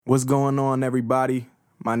What's going on, everybody?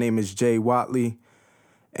 My name is Jay Watley,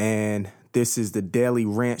 and this is the Daily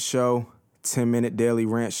Rant Show, 10-minute Daily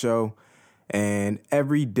Rant Show. And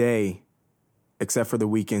every day, except for the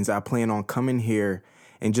weekends, I plan on coming here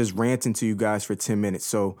and just ranting to you guys for 10 minutes.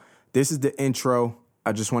 So this is the intro.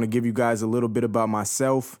 I just want to give you guys a little bit about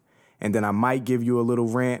myself, and then I might give you a little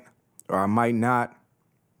rant, or I might not.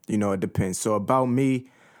 It depends. So about me,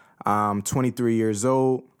 I'm 23 years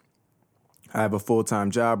old. I have a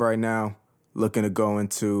full-time job right now, looking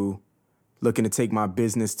to take my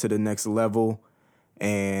business to the next level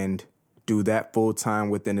and do that full-time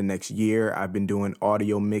within the next year. I've been doing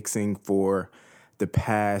audio mixing for the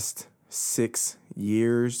past 6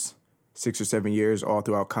 or 7 years, all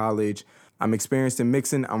throughout college. I'm experienced in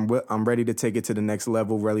mixing. I'm ready to take it to the next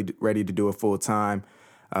level, ready to do it full-time.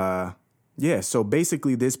 So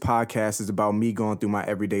basically this podcast is about me going through my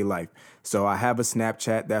everyday life. So I have a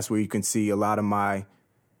Snapchat. That's where you can see a lot of my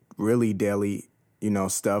really daily,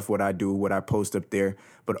 stuff, what I do, what I post up there.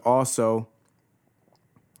 But also,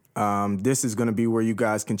 this is going to be where you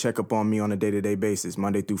guys can check up on me on a day-to-day basis,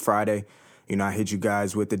 Monday through Friday. I hit you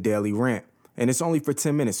guys with the daily rant. And it's only for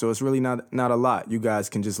 10 minutes, so it's really not a lot. You guys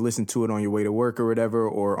can just listen to it on your way to work or whatever,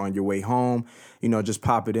 or on your way home. Just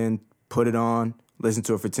pop it in, put it on, listen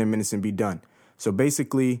to it for 10 minutes and be done. So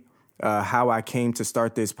basically, how I came to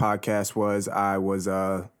start this podcast was I was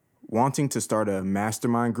wanting to start a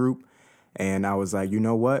mastermind group. And I was like, you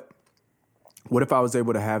know what? What if I was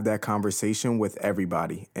able to have that conversation with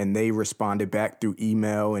everybody? And they responded back through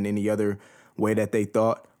email and any other way that they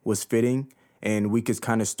thought was fitting. And we could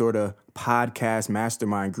kind of start a podcast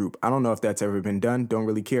mastermind group. I don't know if that's ever been done. Don't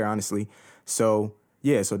really care, honestly. So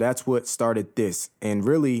that's what started this. And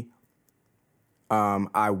really,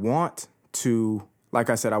 I want to, like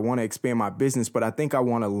I said, I want to expand my business, but I think I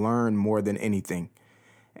want to learn more than anything.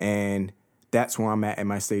 And that's where I'm at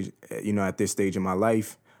my stage, at this stage in my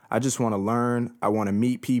life. I just want to learn. I want to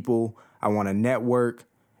meet people. I want to network.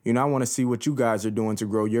 I want to see what you guys are doing to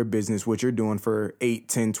grow your business, what you're doing for 8,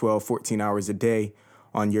 10, 12, 14 hours a day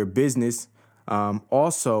on your business.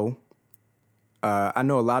 Also, I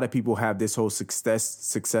know a lot of people have this whole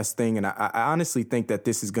success thing, and I honestly think that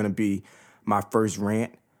this is going to be my first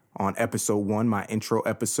rant on episode 1, my intro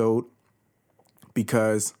episode,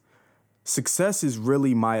 because success is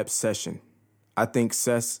really my obsession. I think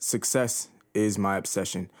success is my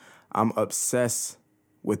obsession. I'm obsessed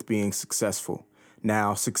with being successful.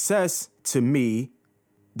 Now, success to me,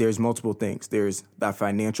 there's multiple things. There's the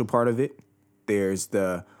financial part of it. There's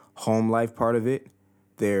the home life part of it.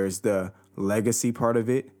 There's the legacy part of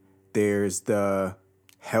it. There's the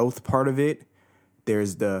health part of it.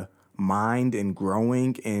 There's the mind and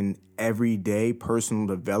growing and everyday personal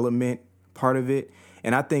development part of it.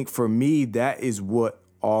 And I think for me, that is what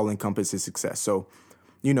all encompasses success. So,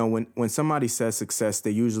 when somebody says success, they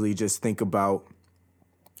usually just think about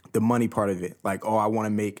the money part of it. Like, I want to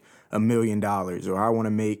make $1 million, or I want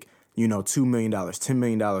to make, $2 million, $10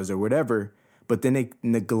 million or whatever. But then they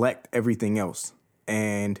neglect everything else.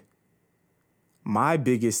 And my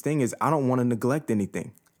biggest thing is I don't want to neglect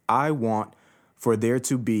anything. I want for there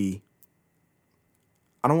to be,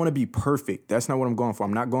 I don't want to be perfect. That's not what I'm going for.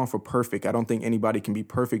 I'm not going for perfect. I don't think anybody can be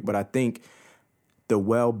perfect, but I think the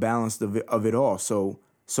well-balanced of it all.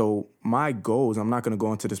 So my goals, I'm not going to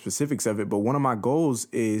go into the specifics of it, but one of my goals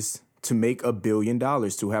is to make $1 billion,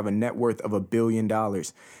 to have a net worth of $1 billion.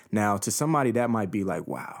 Now, to somebody that might be like,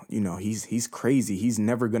 wow, he's crazy. He's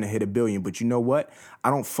never going to hit $1 billion. But you know what?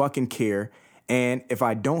 I don't fucking care. And if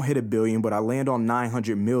I don't hit $1 billion, but I land on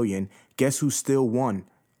 900 million, guess who still won?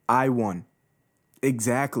 I won.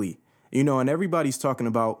 Exactly. And everybody's talking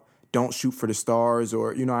about don't shoot for the stars,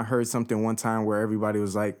 or, I heard something one time where everybody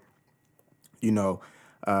was like,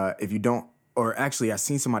 if you don't, or actually I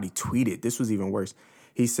seen somebody tweet it. This was even worse.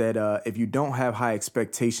 He said, if you don't have high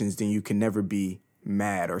expectations, then you can never be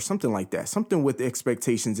mad, or something like that. Something with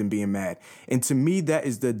expectations and being mad. And to me, that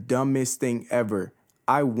is the dumbest thing ever.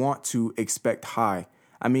 I want to expect high.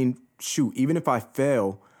 I mean, shoot, even if I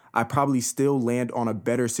fail, I probably still land on a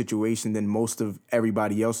better situation than most of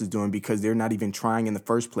everybody else is doing, because they're not even trying in the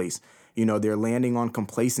first place. They're landing on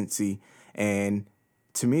complacency. And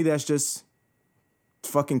to me, that's just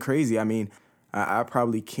fucking crazy. I mean, I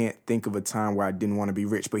probably can't think of a time where I didn't want to be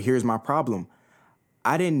rich. But here's my problem.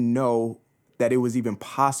 I didn't know that it was even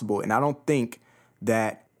possible. And I don't think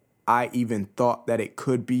that I even thought that it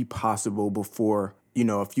could be possible before,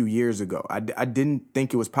 a few years ago. I didn't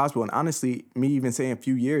think it was possible. And honestly, me even saying a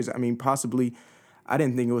few years, I mean, possibly, I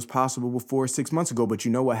didn't think it was possible before 6 months ago. But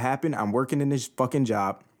you know what happened? I'm working in this fucking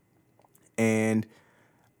job, and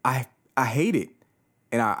I hate it.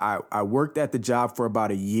 And I worked at the job for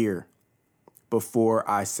about a year before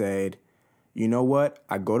I said, you know what?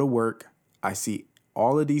 I go to work. I see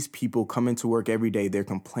all of these people come into work every day. They're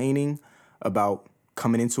complaining about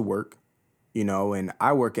coming into work, and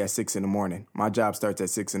I work at 6 a.m. My job starts at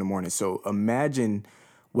 6 a.m. So imagine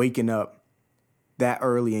waking up that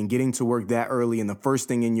early and getting to work that early, and the first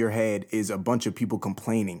thing in your head is a bunch of people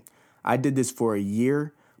complaining. I did this for a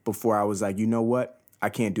year before I was like, you know what? I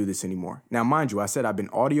can't do this anymore. Now, mind you, I said I've been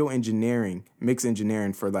audio engineering, mix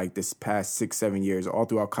engineering for like this past 6-7 years, all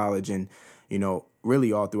throughout college and,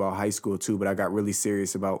 really all throughout high school too. But I got really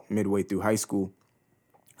serious about midway through high school.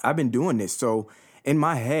 I've been doing this. So in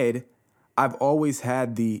my head, I've always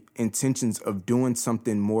had the intentions of doing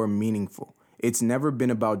something more meaningful. It's never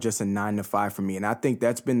been about just a 9 to 5 for me. And I think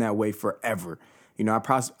that's been that way forever.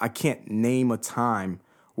 I can't name a time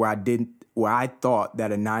where I thought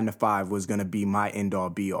that a 9 to 5 was going to be my end all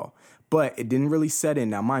be all. But it didn't really set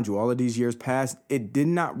in. Now, mind you, all of these years passed. It did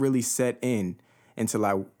not really set in until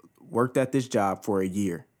I worked at this job for a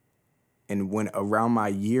year. And when around my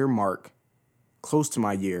year mark, close to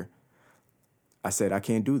my year, I said, I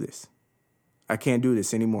can't do this. I can't do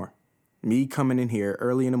this anymore. Me coming in here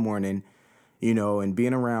early in the morning, and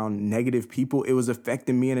being around negative people, it was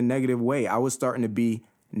affecting me in a negative way. I was starting to be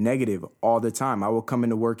negative all the time. I would come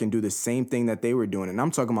into work and do the same thing that they were doing. And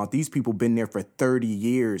I'm talking about these people been there for 30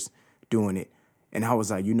 years doing it. And I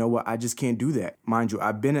was like, you know what? I just can't do that. Mind you,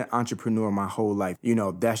 I've been an entrepreneur my whole life.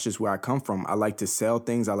 That's just where I come from. I like to sell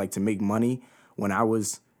things. I like to make money. When I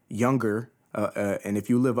was younger, and if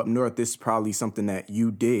you live up north, this is probably something that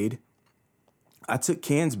you did. I took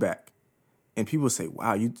cans back. And people say,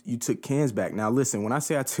 wow, you took cans back. Now, listen, when I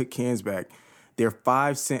say I took cans back, they're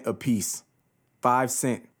 5 cents a piece. 5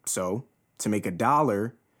 cents. So to make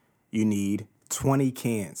 $1, you need 20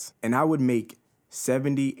 cans. And I would make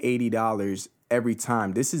 $70, $80 every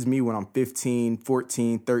time. This is me when I'm 15,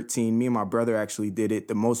 14, 13. Me and my brother actually did it.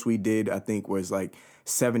 The most we did, I think, was like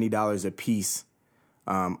 $70 a piece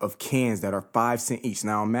of cans that are 5 cents each.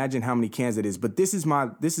 Now imagine how many cans it is. But this is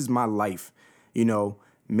my life,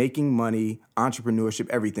 making money, entrepreneurship,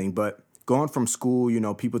 everything. But going from school,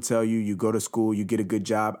 people tell you go to school, you get a good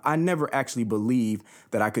job. I never actually believed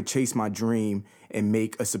that I could chase my dream and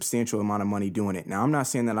make a substantial amount of money doing it. Now, I'm not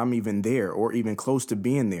saying that I'm even there or even close to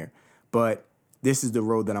being there, but this is the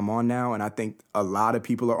road that I'm on now. And I think a lot of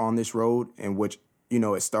people are on this road, in which,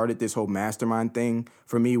 it started this whole mastermind thing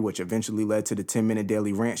for me, which eventually led to the 10-minute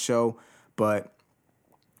daily rant show. But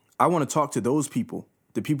I want to talk to those people,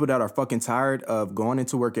 the people that are fucking tired of going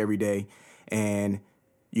into work every day and,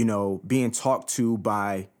 being talked to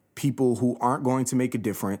by people who aren't going to make a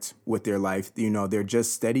difference with their life. They're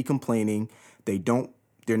just steady complaining.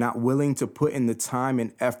 They're not willing to put in the time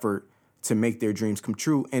and effort to make their dreams come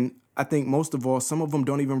true. And I think most of all, some of them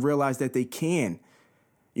don't even realize that they can,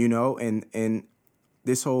 and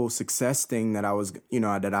this whole success thing that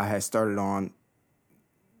that I had started on,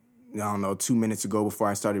 2 minutes ago before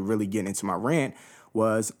I started really getting into my rant,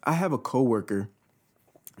 was I have a coworker.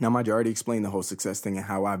 Now, mind you, I already explained the whole success thing and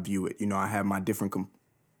how I view it. I have my different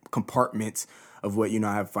compartments of what,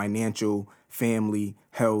 I have financial, family,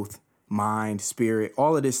 health, mind, spirit,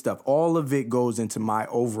 all of this stuff. All of it goes into my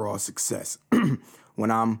overall success. When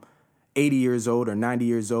I'm 80 years old or 90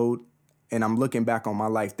 years old and I'm looking back on my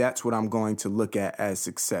life, that's what I'm going to look at as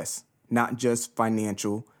success. Not just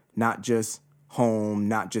financial, not just home,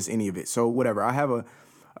 not just any of it. So whatever. I have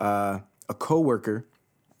a coworker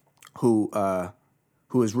who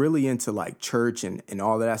is really into like church and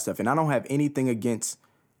all of that stuff. And I don't have anything against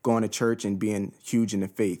going to church and being huge in the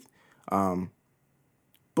faith.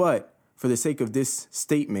 But for the sake of this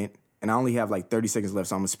statement, and I only have like 30 seconds left,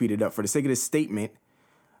 so I'm going to speed it up. For the sake of this statement,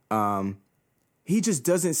 he just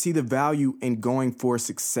doesn't see the value in going for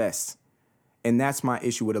success. And that's my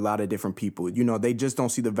issue with a lot of different people. They just don't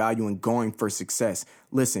see the value in going for success.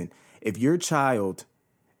 Listen, if your child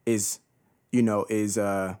is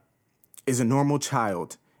a normal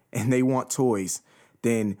child and they want toys,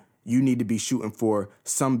 then you need to be shooting for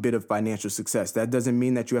some bit of financial success. That doesn't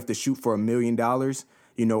mean that you have to shoot for $1 million,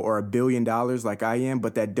 or $1 billion like I am,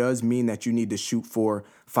 but that does mean that you need to shoot for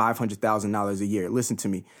 $500,000 a year. Listen to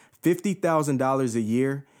me. $50,000 a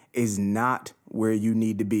year is not where you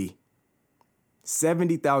need to be.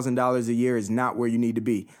 $70,000 a year is not where you need to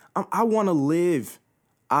be. I want to live.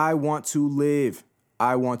 I want to live.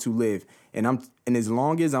 And as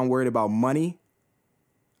long as I'm worried about money,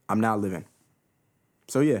 I'm not living.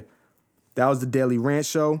 So yeah, that was the Daily Rant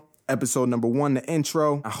Show, episode number 1, the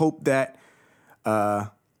intro. I hope that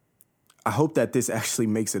I hope that this actually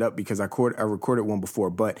makes it up because I recorded one before.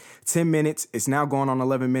 But 10 minutes, it's now going on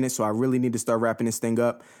 11 minutes, so I really need to start wrapping this thing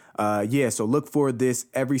up. So look for this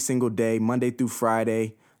every single day, Monday through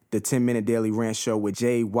Friday, the 10-minute daily rant show with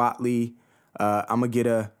Jay Watley. I'm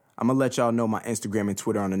gonna let y'all know my Instagram and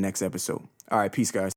Twitter on the next episode. All right, peace, guys.